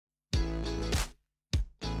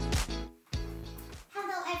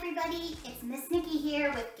everybody, it's Miss Niki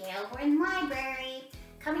here with Gail Borden Library,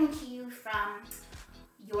 coming to you from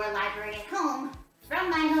your library at home, from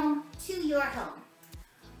my home to your home.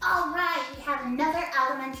 All right, we have another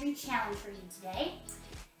elementary challenge for you today,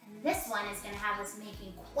 and this one is going to have us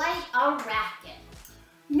making quite a racket.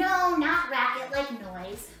 No, not racket like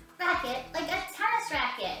noise, racket like a tennis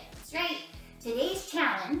racket. That's right. Today's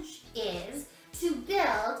challenge is to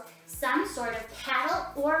build some sort of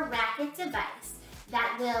paddle or racket device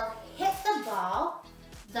that will hit the ball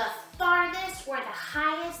the farthest or the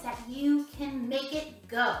highest that you can make it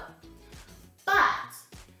go. But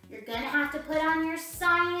you're gonna have to put on your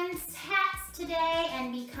science hats today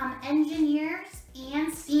and become engineers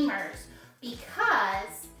and steamers,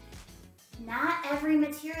 because not every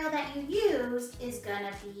material that you use is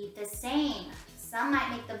gonna be the same. Some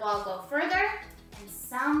might make the ball go further, and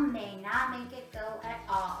some may not make it go at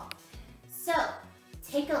all. So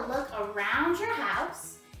take a look around your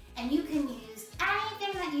house, and you can use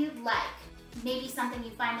anything that you'd like. Maybe something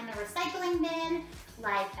you find in the recycling bin,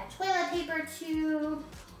 like a toilet paper tube,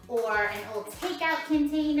 or an old takeout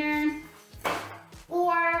container,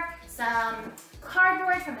 or some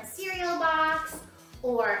cardboard from a cereal box,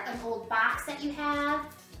 or an old box that you have,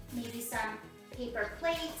 maybe some paper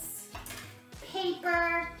plates,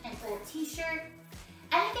 paper, an old t-shirt.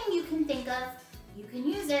 Anything you can think of, you can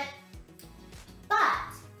use it.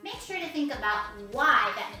 But make sure to think about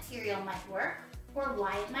why that material might work or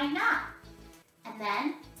why it might not, and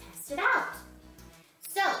then test it out.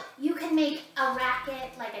 So you can make a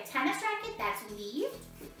racket like a tennis racket that's weaved,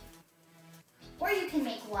 or you can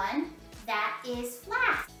make one that is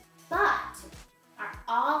flat. But are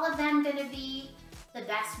all of them going to be the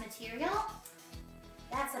best material?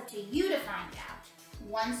 That's up to you to find out.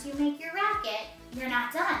 Once you make your racket, you're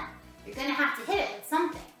not done. You're going to have to hit it with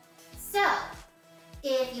something. So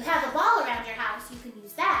if you have a ball around your house, you can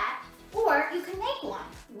use that, or you can make one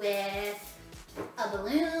with a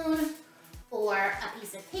balloon, or a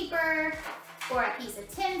piece of paper, or a piece of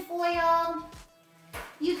tinfoil.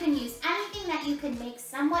 You can use anything that you can make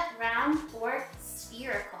somewhat round or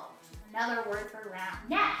spherical. Another word for round.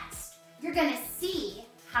 Next, you're gonna see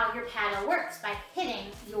how your paddle works by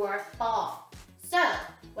hitting your ball. So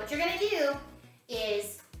what you're gonna do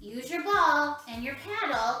is use your ball and your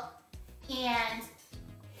paddle and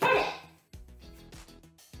hit it.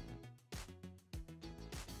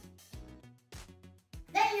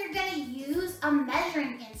 Then you're going to use a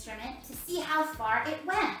measuring instrument to see how far it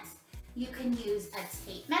went. You can use a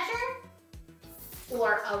tape measure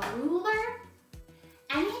or a ruler,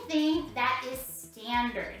 anything that is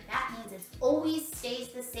standard. That means it always stays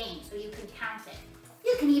the same, so you can count it.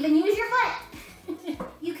 You can even use your foot.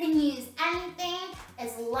 You can use anything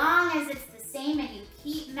as long as it's the same and you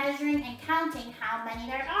keep measuring and counting how many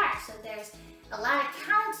there are. So there's a lot of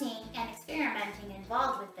counting and experimenting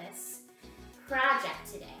involved with this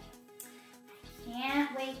project today. I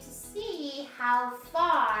can't wait to see how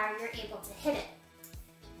far you're able to hit it.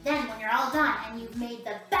 Then when you're all done and you've made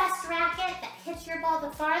the best racket that hits your ball the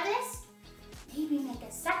farthest, maybe make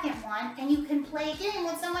a second one and you can play a game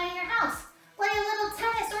with someone in your house. Play a little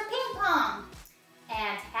tennis or ping pong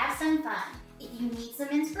and have some fun. If you need some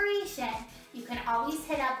inspiration, you can always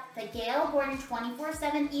hit up the Gail Borden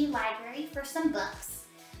 24/7 e-library for some books.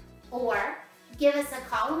 Or give us a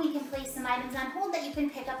call and we can place some items on hold that you can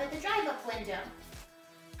pick up at the drive-up window.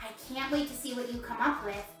 I can't wait to see what you come up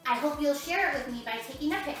with. I hope you'll share it with me by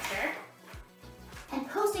taking a picture and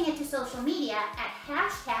posting it to social media at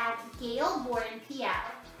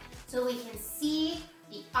 #GailBordenPL so we can see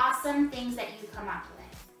the awesome things that you come up with.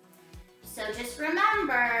 So just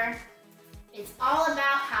remember, it's all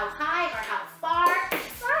about how high or how far